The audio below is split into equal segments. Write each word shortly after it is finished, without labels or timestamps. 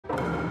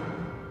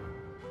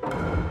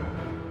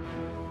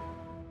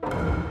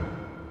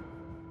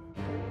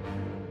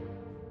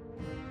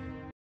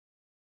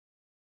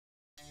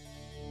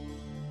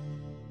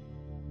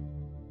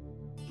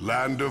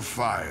Land of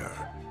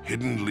Fire,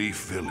 Hidden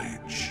Leaf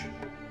Village.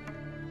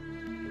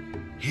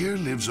 Here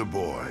lives a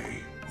boy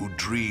who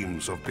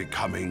dreams of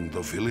becoming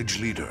the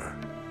village leader,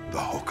 the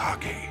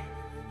Hokage.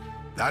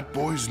 That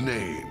boy's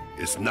name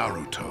is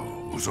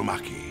Naruto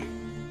Uzumaki.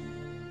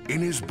 In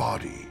his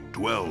body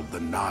dwelled the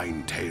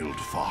nine-tailed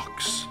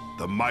fox,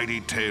 the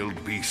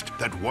mighty-tailed beast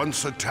that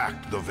once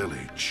attacked the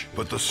village.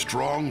 But the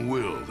strong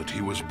will that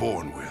he was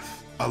born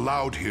with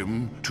allowed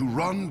him to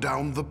run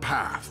down the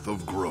path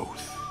of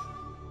growth.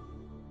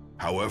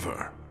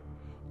 However,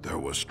 there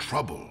was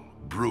trouble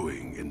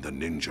brewing in the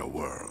ninja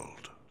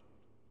world.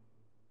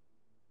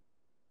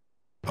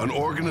 An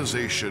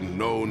organization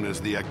known as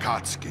the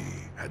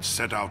Akatsuki had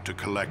set out to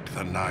collect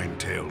the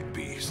nine-tailed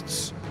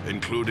beasts,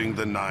 including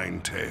the Nine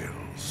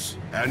Tails,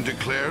 and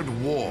declared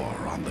war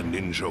on the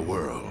ninja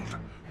world,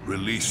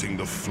 releasing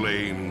the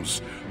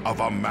flames of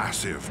a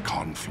massive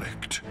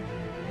conflict.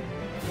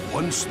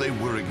 Once they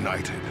were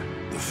ignited,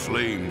 the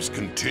flames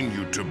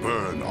continued to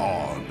burn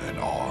on and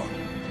on.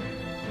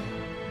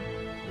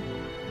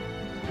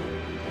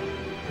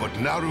 But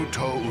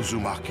Naruto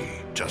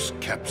Uzumaki just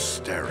kept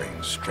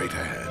staring straight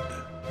ahead.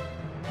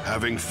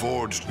 Having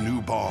forged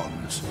new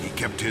bonds, he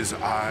kept his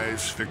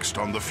eyes fixed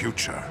on the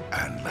future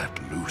and let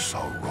loose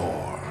a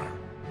roar.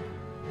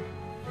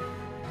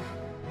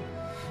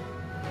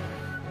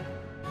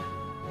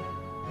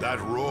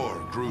 That roar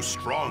grew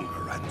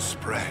stronger and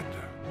spread.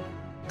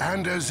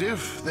 And as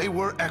if they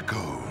were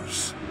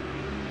echoes,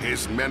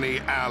 his many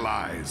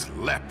allies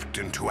leapt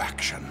into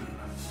action.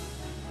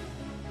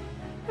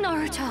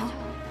 Naruto!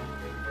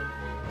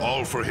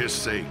 All for his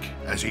sake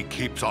as he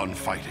keeps on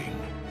fighting.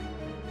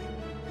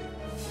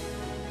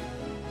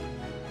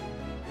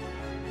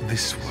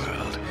 This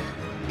world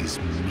is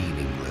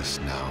meaningless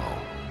now.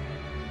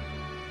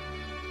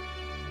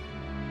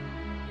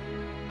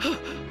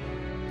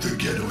 The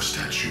Ghetto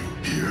statue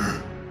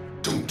here.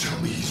 Don't tell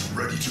me he's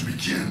ready to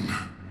begin.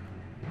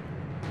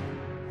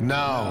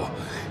 Now,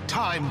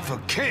 time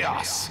for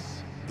chaos!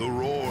 The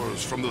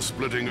roars from the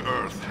splitting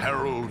earth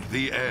herald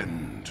the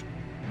end.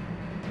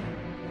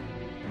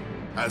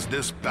 As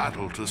this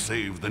battle to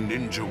save the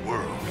ninja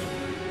world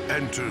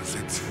enters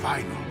its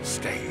final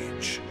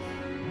stage.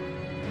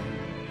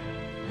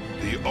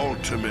 The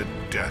ultimate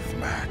death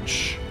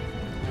match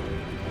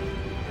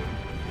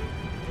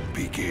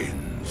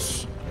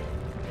begins.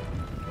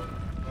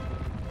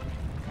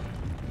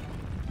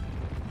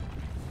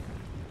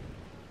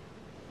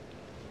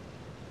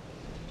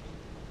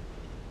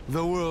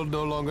 The world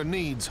no longer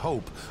needs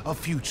hope, a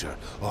future,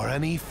 or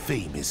any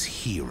famous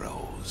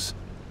heroes.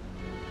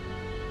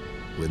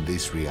 When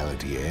this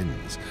reality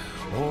ends,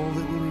 all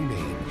that will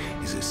remain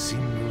is a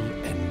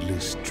single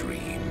endless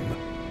dream.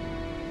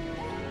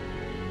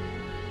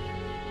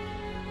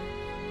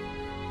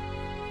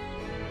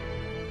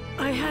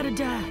 I had a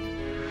dad,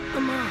 a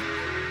mom,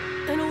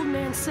 an old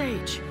man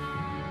sage.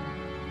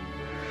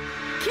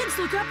 Kids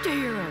look up to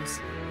heroes.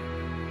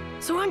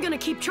 So I'm gonna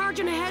keep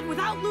charging ahead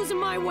without losing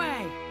my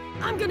way.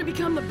 I'm gonna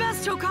become the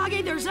best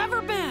Hokage there's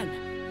ever been.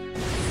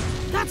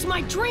 That's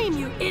my dream,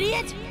 you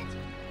idiot!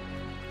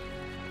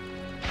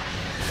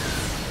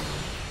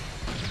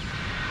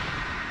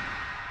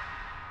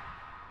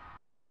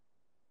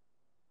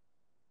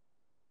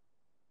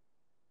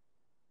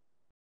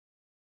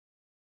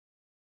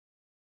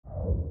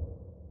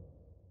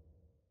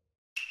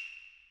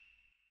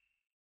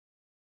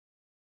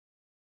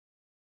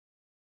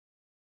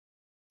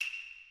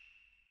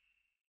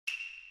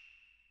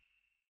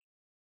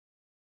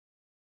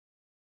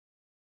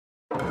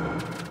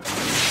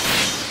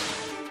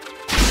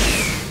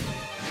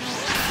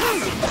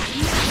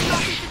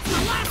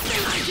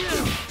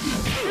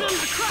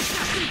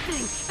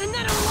 And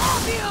then it'll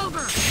all be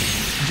over!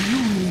 Do you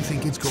really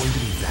think it's going to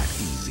be that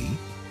easy?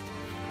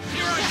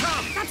 Here I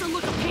come! That's a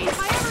look of pain if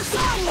I ever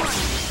saw one!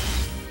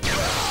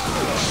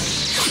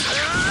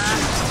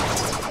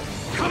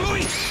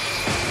 Kamui!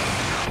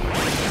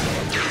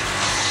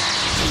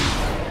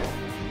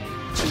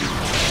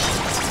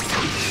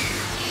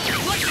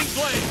 Lightning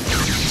blade!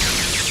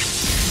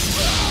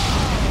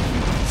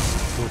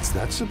 What's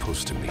that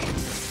supposed to mean?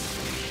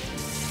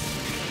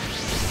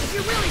 If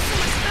you're really so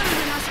much better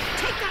than us,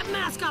 take that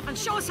mask off and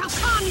show us how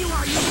calm you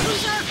are, you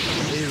loser!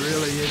 He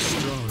really is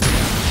strong.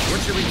 What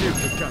should we do,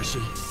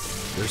 Kakashi?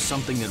 There's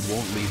something that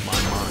won't leave my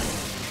mind.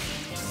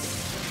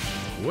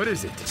 What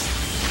is it?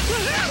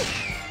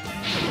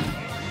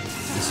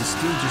 This is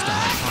still just a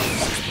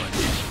hypothesis, but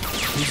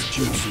his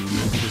jutsu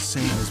may be the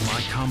same as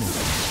my Kamui.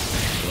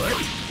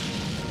 What?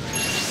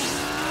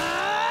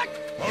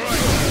 Alright!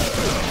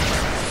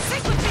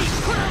 Stick with me,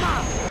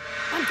 Kurama!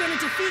 I'm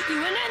gonna defeat you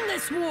and end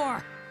this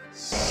war!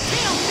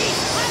 Tail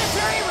Beast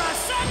Planetary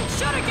Rasen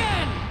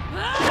Shuriken!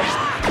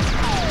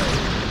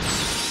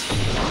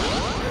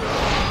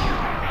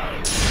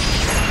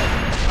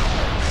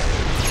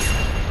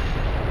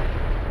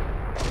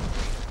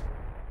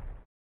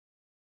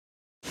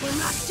 We're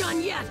not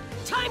done yet!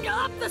 Time to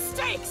up the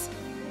stakes!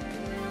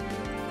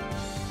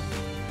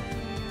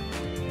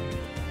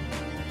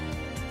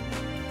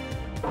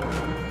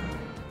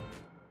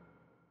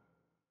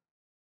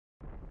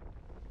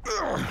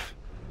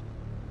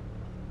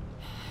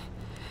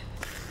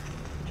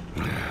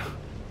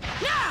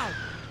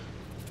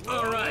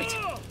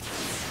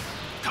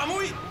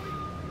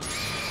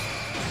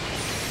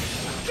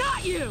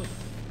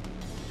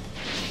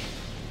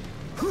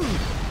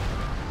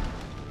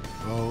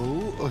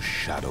 your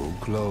shadow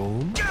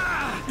clone?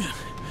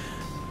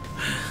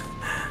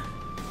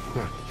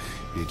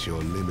 It's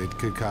your limit,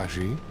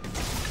 Kakashi.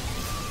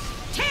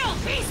 Tail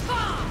Beast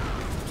Bomb!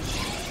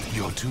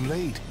 You're too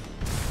late.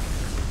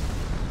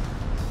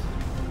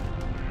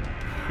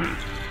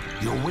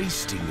 You're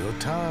wasting your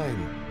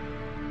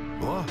time.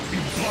 What?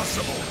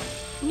 Impossible!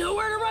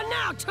 Nowhere to run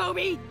now,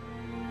 Toby!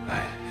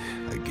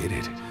 I get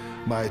it.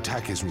 My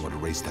attack isn't what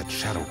erased that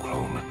shadow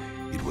clone.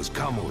 It was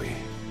Kamui.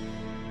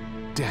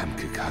 Damn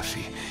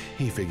Kakashi.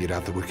 He figured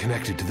out that we're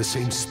connected to the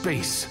same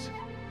space.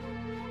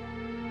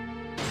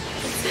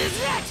 This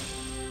is it!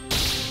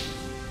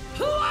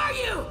 Who are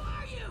you?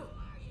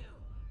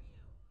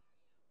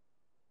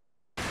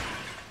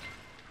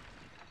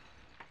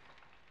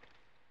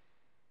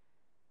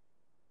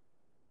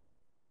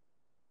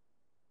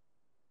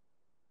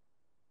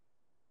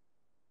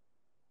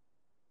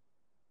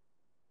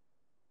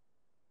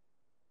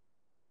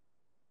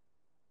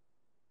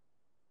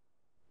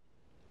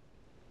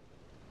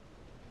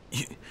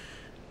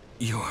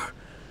 You're...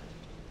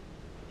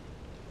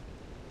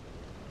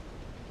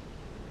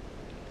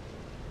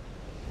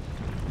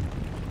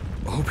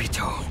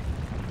 Obito.